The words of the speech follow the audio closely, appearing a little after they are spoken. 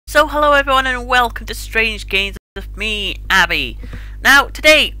So hello everyone and welcome to Strange Games with me, Abby. Now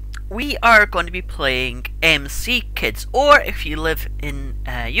today we are going to be playing MC Kids, or if you live in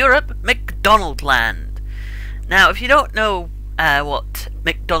Europe, McDonaldland. Now if you don't know what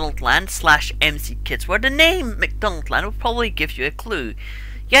McDonaldland / MC Kids were, the name McDonaldland will probably give you a clue.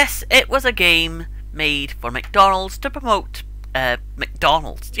 Yes, it was a game made for McDonald's to promote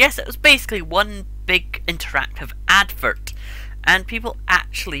McDonald's. Yes, it was basically one big interactive advert, and people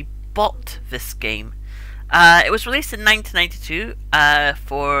actually bought this game. It was released in 1992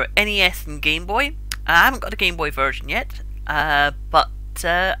 for NES and Game Boy. I haven't got a Game Boy version yet, but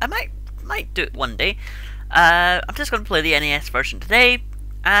I might do it one day. I'm just going to play the NES version today,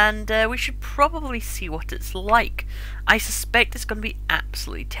 and we should probably see what it's like. I suspect it's going to be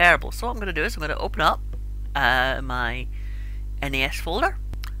absolutely terrible. So what I'm going to do is I'm going to open up my NES folder.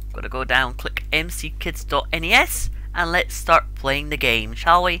 I'm going to go down, click mckids.nes, and let's start playing the game,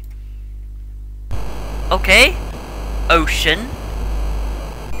 shall we? Okay. Ocean.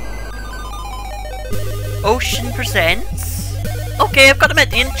 Ocean presents. Okay, I've got to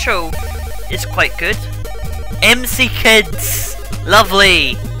admit the intro is quite good. MC Kids.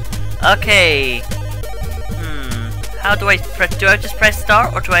 Lovely. Okay. How do I press? Do I just press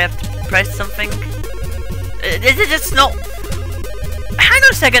start, or do I have to press something? Is it just not? Hang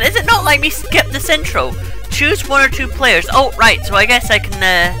on a second. Is it not like me skip this intro? Choose one or two players. Oh, right. So I guess I can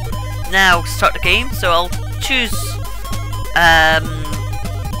now start the game. So I'll choose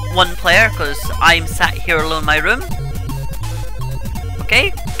one player because I'm sat here alone in my room.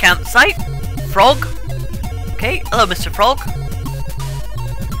 Okay. Campsite. Frog. Okay. Hello, Mr. Frog.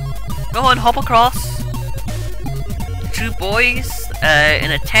 Go on, hop across. Two boys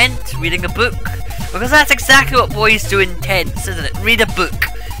in a tent reading a book, because that's exactly what boys do in tents, isn't it? Read a book.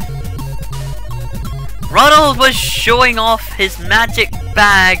 Ronald was showing off his magic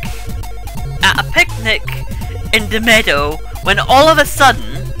bag at a picnic in the meadow when all of a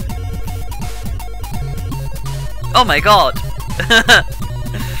sudden... Oh my god.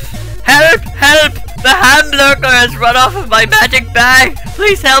 Help! Help! The hamburger has run off of my magic bag!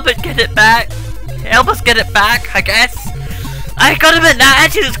 Please help it get it back! Help us get it back, I guess. I gotta admit, that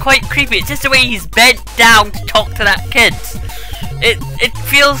actually is quite creepy. It's just the way he's bent down to talk to that kid. It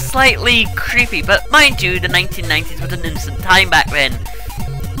feels slightly creepy, but mind you, the 1990s was an innocent time back then.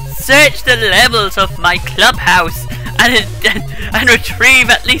 Search the levels of my clubhouse and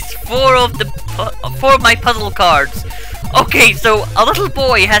retrieve at least four of my puzzle cards. Okay, so a little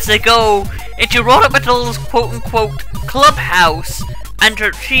boy has to go into Ronald McDonald's quote-unquote clubhouse and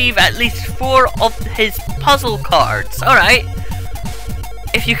retrieve at least 4 of his puzzle cards. Alright.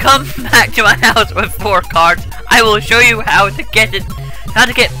 If you come back to my house with 4 cards, I will show you how to get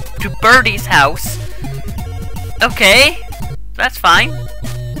to Birdie's house. Okay. That's fine.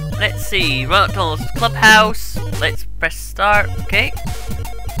 Let's see. Ronald McDonald's clubhouse. Let's press start. Okay.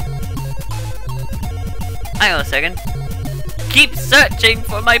 Hang on a second. Keep searching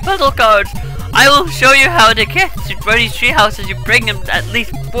for my puzzle cards. I will show you how to get to Birdie's treehouse as you bring him at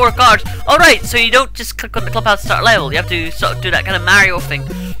least 4 cards. Alright, so you don't just click on the clubhouse to start level. You have to sort of do that kind of Mario thing.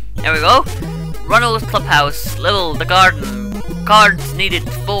 There we go. Ronald's clubhouse. Level the garden. Cards needed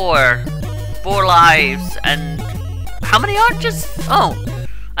 4. 4 lives. And how many arches? Oh.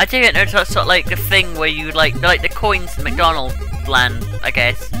 I take it there's sort of like the thing where you like the coins in McDonald's land, I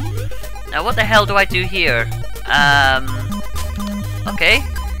guess. Now what the hell do I do here? Okay.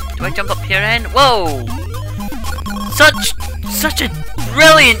 Do I jump up here then? Whoa! Such a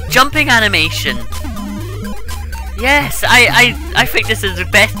brilliant jumping animation. Yes, I think this is the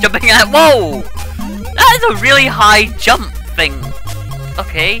best jumping Whoa! That is a really high jump thing.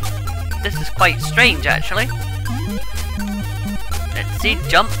 Okay. This is quite strange actually. Let's see,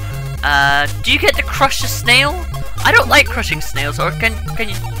 jump. Do you get to crush the snail? I don't like crushing snails, or can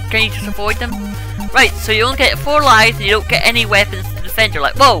you just avoid them? Right, so you only get 4 lives and you don't get any weapons to defend. You're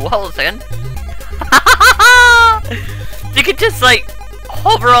like, whoa, hold on a second. You can just like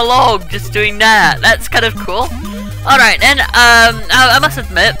hover along just doing that. That's kind of cool. Alright then, I must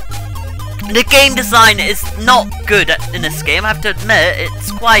admit, the game design is not good in this game. I have to admit,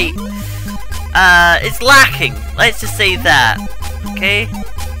 it's quite, it's lacking. Let's just say that. Okay,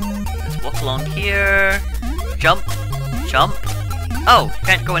 let's walk along here. Jump, jump. Oh,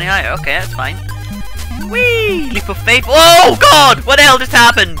 can't go any higher. Okay, that's fine. Whee! Leap of faith. Oh god! What the hell just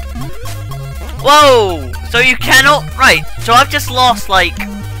happened? Whoa! So you cannot... Right, so I've just lost 3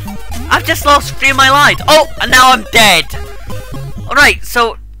 of my lives. Oh! And now I'm dead! Alright,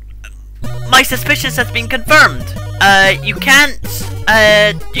 so... My suspicion has been confirmed. You can't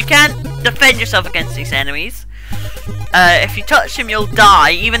defend yourself against these enemies. If you touch him, you'll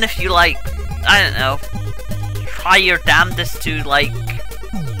die, even if you, like, I don't know, try your damnedest to, like,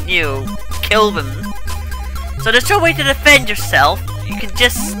 you know, kill them. So there's no way to defend yourself. You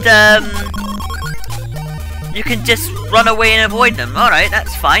can just run away and avoid them. Alright,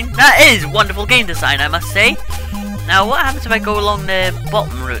 that's fine. That is wonderful game design, I must say. Now, what happens if I go along the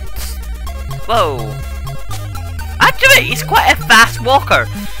bottom routes? Whoa. Actually, he's quite a fast walker.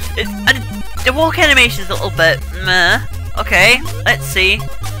 And the walk animation is a little bit meh. Okay, let's see.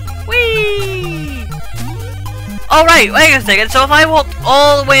 Whee! Alright, wait a second. So if I walk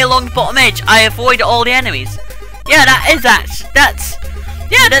all the way along the bottom edge, I avoid all the enemies. Yeah, that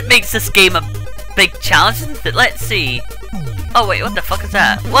makes this game a big challenge, isn't it? Let's see. Oh wait, what the fuck is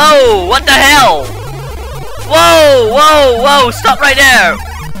that? Whoa, what the hell? Whoa, whoa, whoa, stop right there.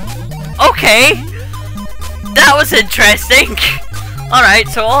 Okay. That was interesting. Alright,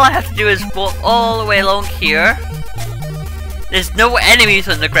 so all I have to do is walk all the way along here. There's no enemies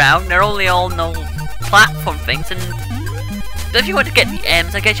on the ground, they're only all no platform things, and if you want to get the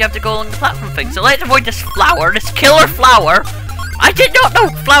M's, I guess you have to go along the platform thing. So let's avoid this flower, this killer flower. I did not know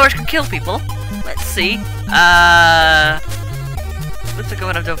flowers can kill people. Let's see. Looks like I'm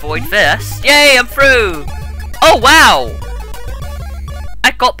gonna have to avoid this. Yay, I'm through! Oh wow!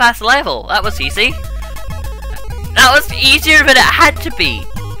 I got past the level. That was easy. That was easier than it had to be.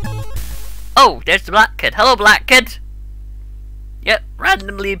 Oh, there's the black kid. Hello, black kid. Yep,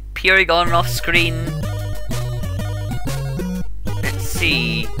 randomly appearing on and off screen. Let's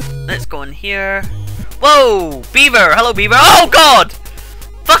see. Let's go in here. Whoa! Beaver! Hello, Beaver! Oh, God!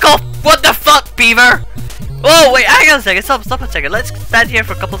 Fuck off! What the fuck, Beaver? Whoa, wait, hang on a second. Stop a second. Let's stand here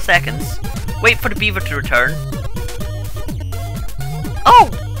for a couple seconds. Wait for the Beaver to return. Oh!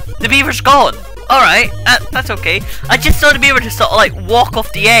 The Beaver's gone. Alright, that's okay. I just saw the Beaver just sort of like walk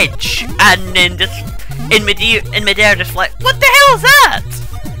off the edge and then just in midair just like, what the hell is that?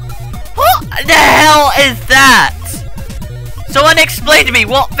 What the hell is that? Someone explain to me,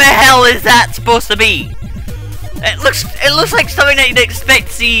 what the hell is that supposed to be? It looks like something that you'd expect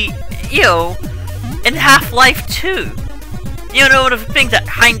to see, you know, in Half-Life 2. You know, the things that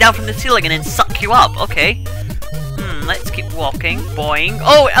hang down from the ceiling and then suck you up. Okay. Let's keep walking. Boing.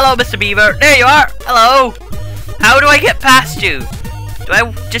 Oh, hello, Mr. Beaver. There you are. Hello. How do I get past you? Do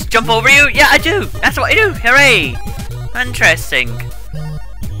I just jump over you? Yeah, I do. That's what I do. Hooray. Interesting.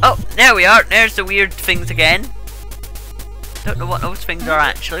 Oh, there we are. There's the weird things again. Don't know what those things are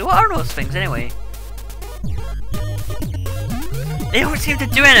actually. What are those things anyway? They don't seem to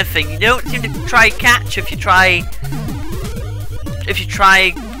do anything. They don't seem to try catch if you try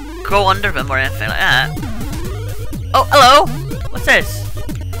go under them or anything like that. Oh, hello! What's this?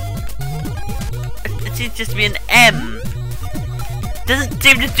 It seems just to be an M. Doesn't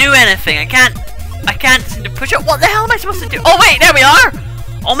seem to do anything. I can't seem to push it. What the hell am I supposed to do? Oh wait, there we are!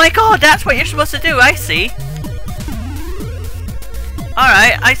 Oh my god, that's what you're supposed to do, I see.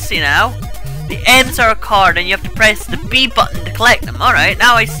 Alright, I see now. The M's are a card and you have to press the B button to collect them. Alright,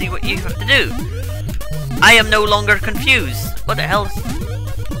 now I see what you have to do. I am no longer confused. What the hell is...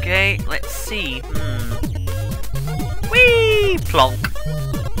 Okay, let's see. Whee! Plonk.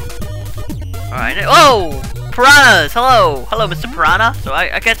 Alright. Oh! Piranhas! Hello! Hello, Mr. Piranha. So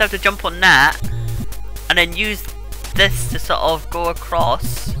I guess I have to jump on that. And then use this to sort of go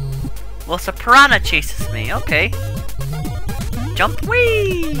across. Whilst a piranha chases me. Okay. Jump.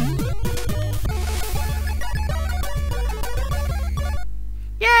 Whee!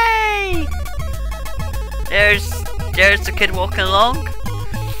 Yay! There's the kid walking along.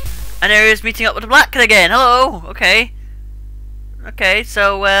 And there he is meeting up with the black kid again. Hello! Okay. Okay,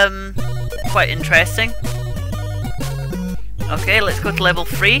 so, quite interesting. Okay, let's go to level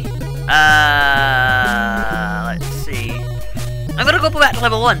 3. Let's see. I'm gonna go back to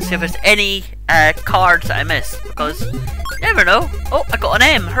level 1, see if there's any, cards that I missed, because you never know. Oh, I got an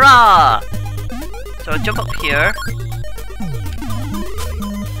M! Hurrah! So I'll jump up here.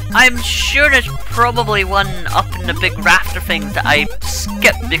 I'm sure there's probably one up in the big rafter things that I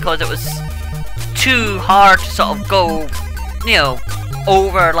skipped because it was too hard to sort of go, you know,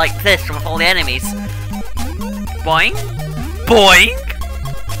 over like this with all the enemies. Boing! Boing!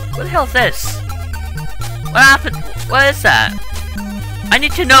 What the hell is this? What happened? What is that? I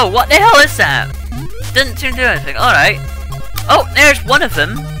need to know, what the hell is that? Didn't seem to do anything. Alright. Oh, there's one of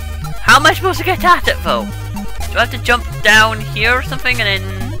them. How am I supposed to get at it though? Do I have to jump down here or something and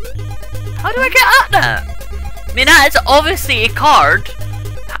then... How do I get at that? I mean, that is obviously a card.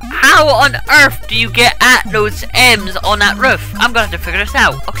 How on earth do you get at those M's on that roof? I'm gonna have to figure this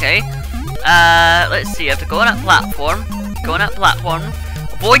out. Okay. Let's see. I have to go on that platform. Go on that platform.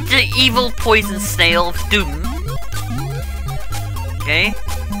 Avoid the evil poison snail of doom. Okay.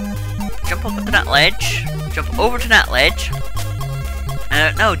 Jump up to that ledge. Jump over to that ledge. I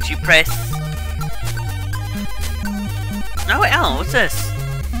don't know, do you press... No, wait, Alan, what's this?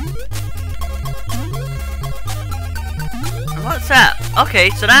 What's that?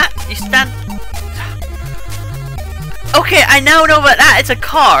 Okay, so that, you stand... Okay, I now know what that is, a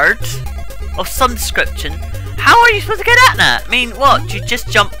card of some description. How are you supposed to get at that? I mean, what, do you just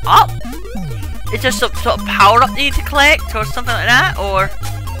jump up? Is there some sort of power-up you need to collect, or something like that, or...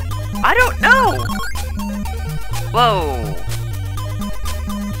 I don't know! Whoa.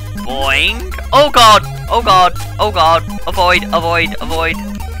 Boing. Oh god, oh god, oh god. Avoid, avoid, avoid.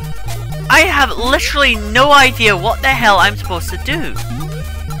 I have literally no idea what the hell I'm supposed to do.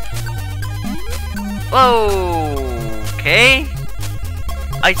 Whoa. Okay.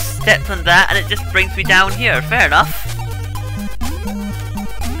 I stepped on that and it just brings me down here. Fair enough.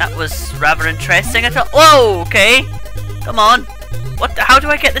 That was rather interesting. I thought, whoa, okay. Come on. What the, how do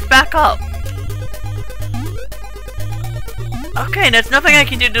I get this back up? Okay, there's nothing I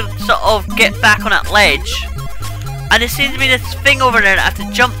can do to sort of get back on that ledge. And there seems to be this thing over there that I have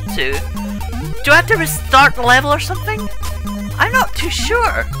to jump to. Do I have to restart the level or something? I'm not too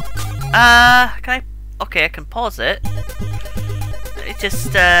sure. Can I... Okay, I can pause it. Let me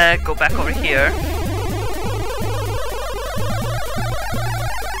just go back over here.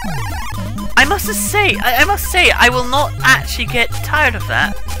 I must say, I will not actually get tired of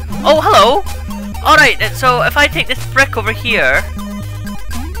that. Oh, hello! Alright, so if I take this brick over here...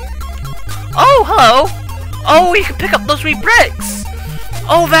 Oh, hello! Oh, you can pick up those wee bricks!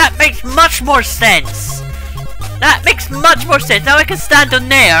 Oh, that makes much more sense! That makes much more sense. Now I can stand on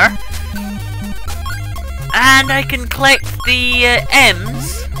there. And I can collect the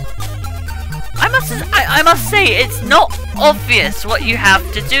M's. I must say, it's not obvious what you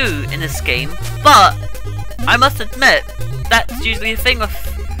have to do in this game, but I must admit, that's usually a thing with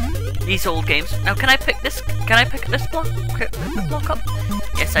these old games. Now, can I pick this block up?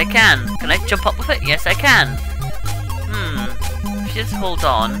 Yes, I can. Can I jump up with it? Yes, I can. If you just hold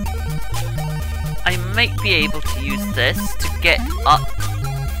on, I might be able to use this to get up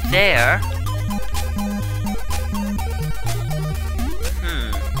there.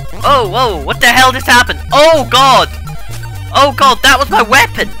 Oh, whoa, what the hell just happened? Oh god! Oh god, that was my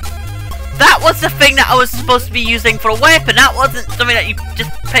weapon! That was the thing that I was supposed to be using for a weapon! That wasn't something that you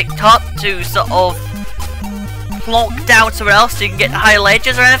just picked up to sort of plonk down somewhere else so you can get to high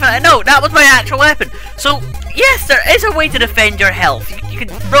ledges or anything like that. No, that was my actual weapon! So, yes, there is a way to defend your health. You can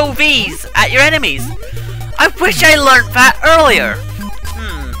throw V's at your enemies. I wish I learnt that earlier!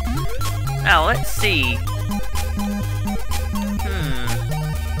 Now, let's see.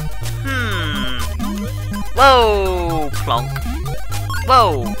 Whoa, plonk.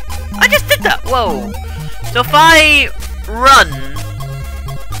 Whoa. I just did that. Whoa. So if I run,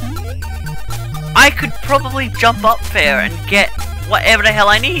 I could probably jump up there and get whatever the hell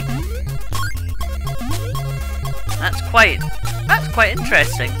I need. That's quite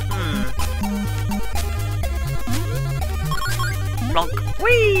interesting. Plonk.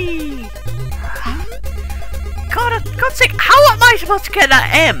 Whee! God's sake, how am I supposed to get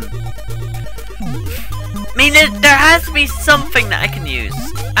that M? I mean, there has to be something that I can use.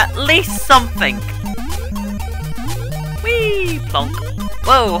 At least something. Whee! Plonk.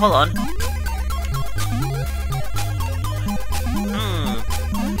 Whoa, hold on.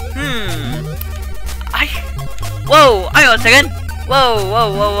 Whoa, hang on a second.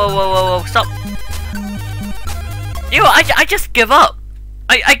 Whoa, stop. You know what, I just give up.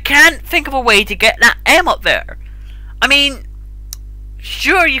 I can't think of a way to get that M up there. I mean,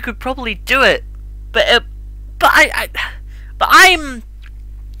 sure, you could probably do it, but I'm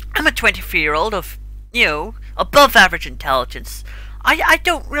a 23-year-old of, you know, above average intelligence. I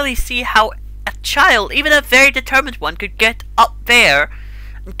don't really see how a child, even a very determined one, could get up there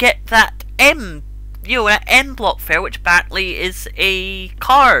and get that M, you know, an M block there, which apparently is a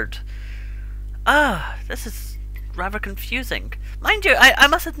card. This is rather confusing. Mind you, I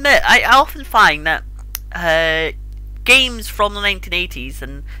must admit, I often find that games from the 1980s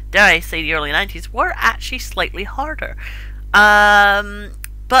and, dare I say, the early 90s were actually slightly harder.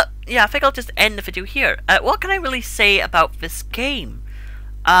 But, yeah, I think I'll just end the video here. What can I really say about this game?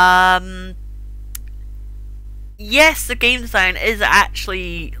 Yes, the game design is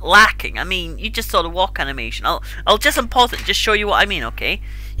actually lacking. I mean, you just saw the walk animation. I'll just unpause it and just show you what I mean, okay?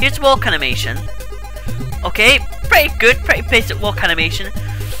 Here's the walk animation. Okay, pretty good, pretty basic walk animation.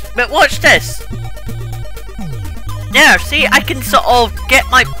 But watch this. There, see, I can sort of get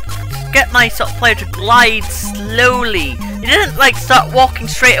my sort of player to glide slowly. He doesn't like start walking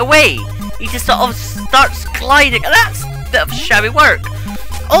straight away. He just sort of starts gliding. And bit of shabby work.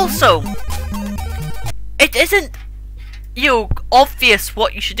 Also, it isn't, you know, obvious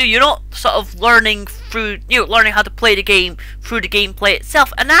what you should do. You're not sort of learning through, you know, learning how to play the game through the gameplay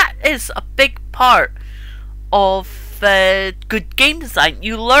itself, and that is a big part of good game design.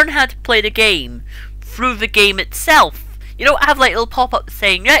 You learn how to play the game through the game itself. You don't have like little pop-ups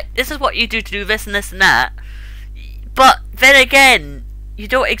saying, yeah, this is what you do to do this and this and that. But then again, you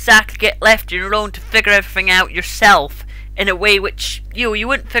don't exactly get left on your own to figure everything out yourself in a way which, you know, you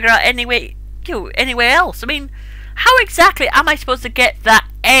wouldn't figure out anyway, you know, anywhere else. I mean, how exactly am I supposed to get that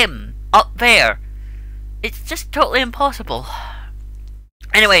M up there? It's just totally impossible.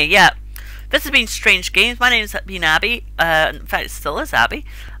 Anyway, yeah. This has been Strange Games. My name's been Abby. In fact, it still is Abby.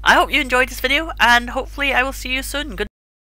 I hope you enjoyed this video, and hopefully I will see you soon. Good